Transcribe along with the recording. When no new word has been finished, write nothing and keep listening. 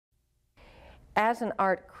as an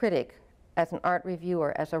art critic, as an art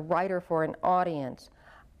reviewer, as a writer for an audience,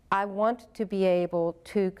 I want to be able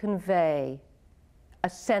to convey a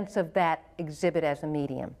sense of that exhibit as a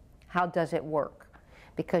medium. How does it work?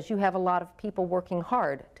 Because you have a lot of people working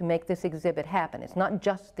hard to make this exhibit happen. It's not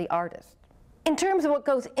just the artist. In terms of what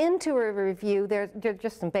goes into a review, there are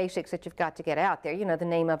just some basics that you've got to get out there. You know, the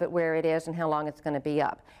name of it, where it is, and how long it's going to be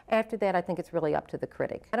up. After that, I think it's really up to the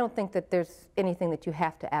critic. I don't think that there's anything that you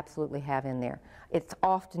have to absolutely have in there. It's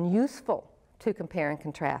often useful to compare and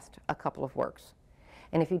contrast a couple of works.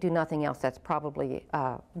 And if you do nothing else, that's probably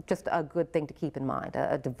just a good thing to keep in mind,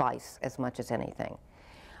 a device as much as anything.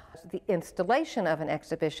 The installation of an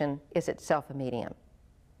exhibition is itself a medium.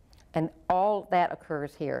 And all that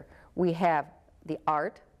occurs here. We have the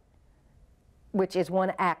art, which is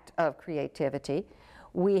one act of creativity.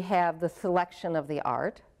 We have the selection of the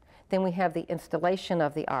art. Then we have the installation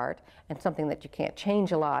of the art. And something that you can't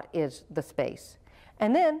change a lot is the space.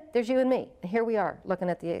 And then there's you and me. And here we are looking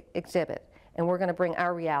at the exhibit. And we're going to bring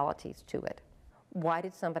our realities to it. Why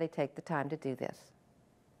did somebody take the time to do this?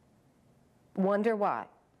 Wonder why.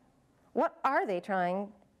 What are they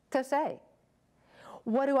trying to say?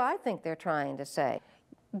 What do I think they're trying to say?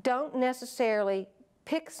 Don't necessarily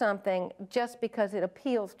pick something just because it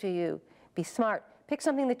appeals to you. Be smart. Pick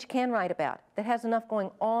something that you can write about, that has enough going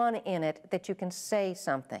on in it that you can say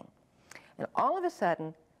something. And all of a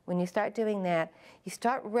sudden, when you start doing that, you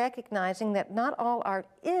start recognizing that not all art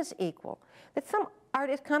is equal. That some art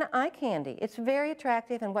is kind of eye candy. It's very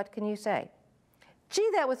attractive, and what can you say? Gee,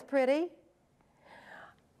 that was pretty.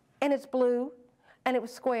 And it's blue, and it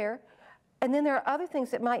was square. And then there are other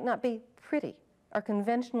things that might not be pretty or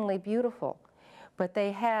conventionally beautiful, but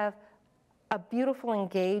they have a beautiful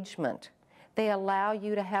engagement. They allow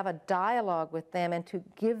you to have a dialogue with them and to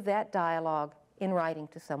give that dialogue in writing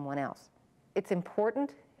to someone else. It's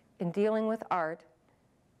important in dealing with art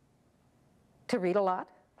to read a lot,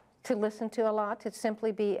 to listen to a lot, to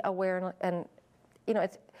simply be aware, and you know,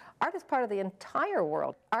 art is part of the entire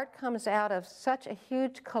world. Art comes out of such a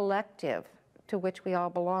huge collective to which we all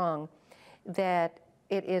belong that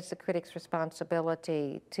it is the critic's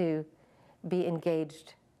responsibility to be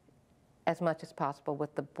engaged as much as possible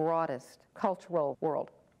with the broadest cultural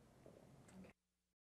world.